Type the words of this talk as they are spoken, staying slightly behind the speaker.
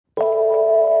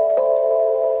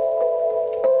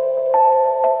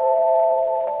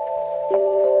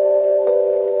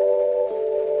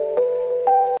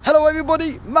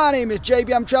everybody, my name is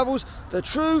JBM Travels, the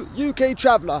true UK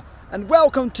traveller, and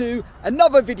welcome to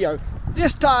another video.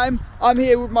 This time I'm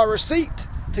here with my receipt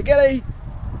to get a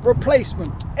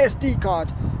replacement SD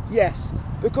card. Yes,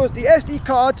 because the SD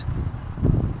card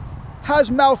has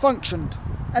malfunctioned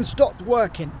and stopped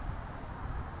working.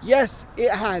 Yes, it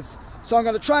has. So I'm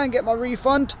going to try and get my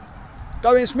refund,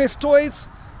 go in Smyth Toys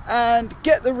and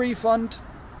get the refund,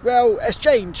 well,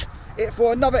 exchange it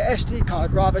for another SD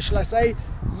card, rather, shall I say.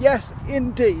 Yes,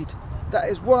 indeed, that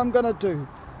is what I'm going to do.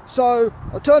 So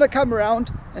I'll turn the camera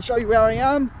around and show you where I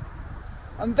am,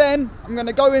 and then I'm going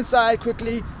to go inside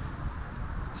quickly,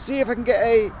 see if I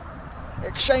can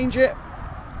exchange it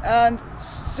and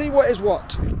see what is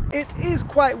what. It is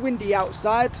quite windy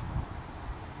outside,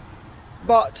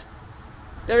 but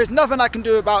there is nothing I can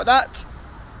do about that.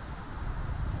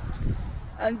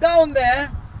 And down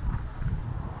there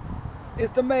is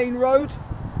the main road,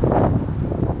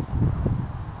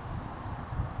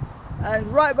 and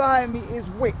right behind me is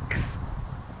Wicks.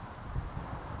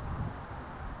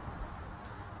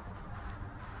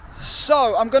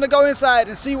 So I'm going to go inside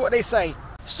and see what they say.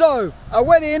 So I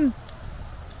went in,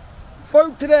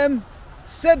 spoke to them,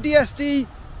 said the SD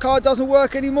card doesn't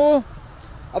work anymore.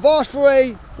 I've asked for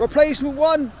a replacement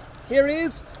one. Here it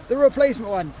is, the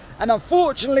replacement one, and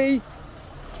unfortunately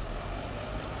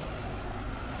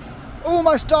all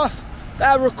my stuff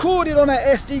that I recorded on that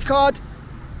SD card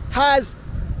has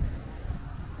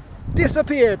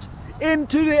disappeared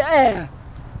into the air.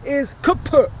 Is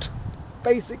kaput,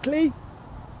 basically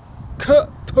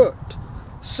kaput.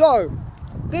 So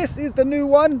this is the new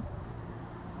one.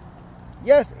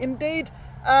 Yes, indeed,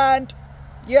 and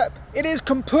yep, it is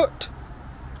kaput.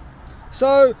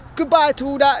 So goodbye to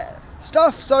all that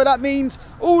stuff. So that means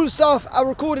all the stuff I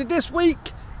recorded this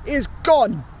week is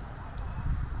gone.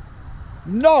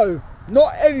 No,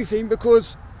 not everything,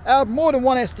 because I have more than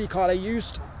one SD card I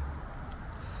used.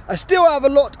 I still have a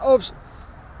lot of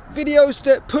videos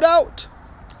to put out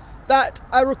that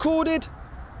I recorded.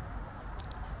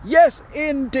 Yes,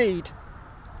 indeed.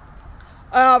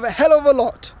 I have a hell of a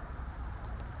lot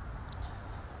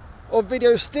of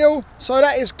videos still, so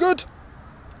that is good.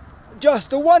 Just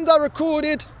the ones I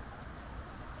recorded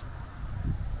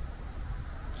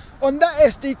on that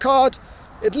SD card,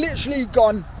 it's literally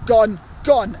gone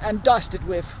and dusted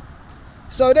with.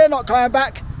 So they're not coming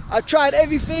back. I've tried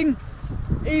everything,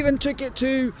 even took it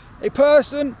to a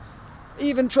person,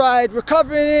 even tried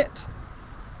recovering it,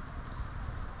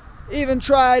 even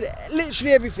tried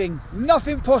literally everything.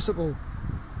 Nothing possible.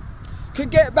 Could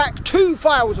get back 2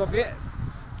 files of it,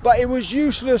 but it was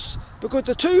useless because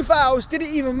the 2 files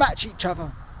didn't even match each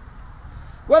other.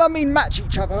 When I mean match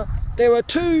each other, there were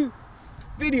 2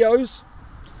 videos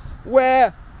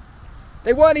where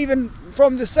they weren't even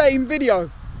from the same video,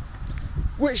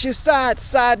 which is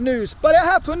sad news, but it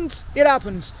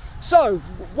happens. So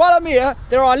while I'm here,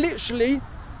 there are literally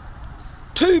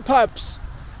 2 pubs,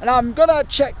 and I'm gonna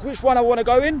check which one I want to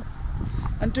go in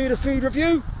and do the food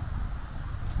review.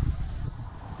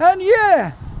 And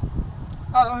yeah,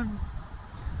 I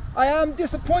am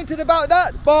disappointed about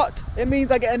that, but it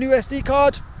means I get a new SD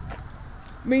card,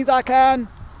 it means I can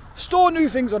store new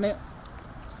things on it.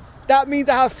 That means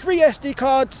I have 3 SD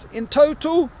cards in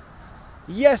total.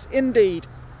 Yes, indeed.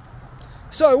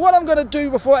 So what I'm going to do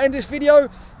before I end this video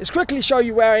is quickly show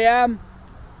you where I am,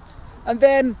 and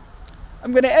then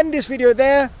I'm going to end this video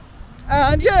there.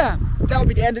 And yeah, that'll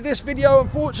be the end of this video,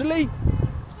 unfortunately.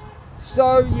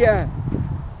 So yeah,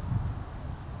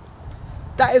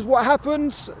 that is what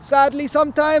happens, sadly,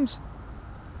 sometimes.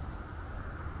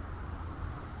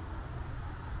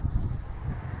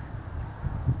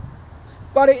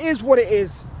 But it is what it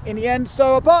is in the end.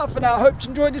 So apart from that, I hope you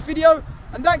enjoyed this video,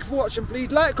 and thank you for watching. Please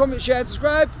like, comment, share and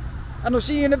subscribe, and I'll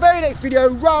see you in the very next video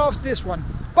right after this one.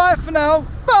 Bye for now.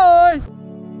 Bye.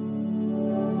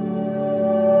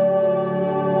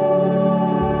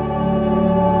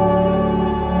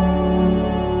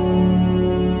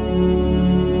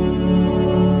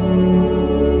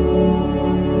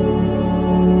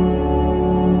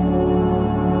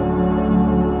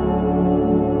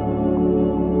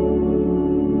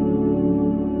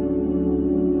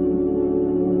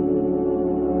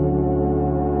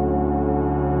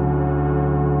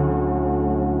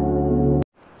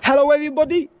 Hello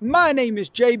everybody, my name is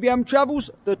JBM Travels,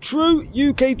 the true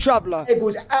UK traveller. It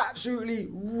was absolutely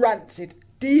rancid,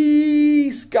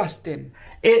 disgusting.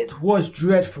 It was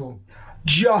dreadful,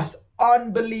 just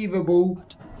unbelievable.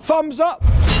 Thumbs up.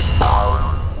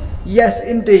 Yes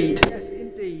indeed.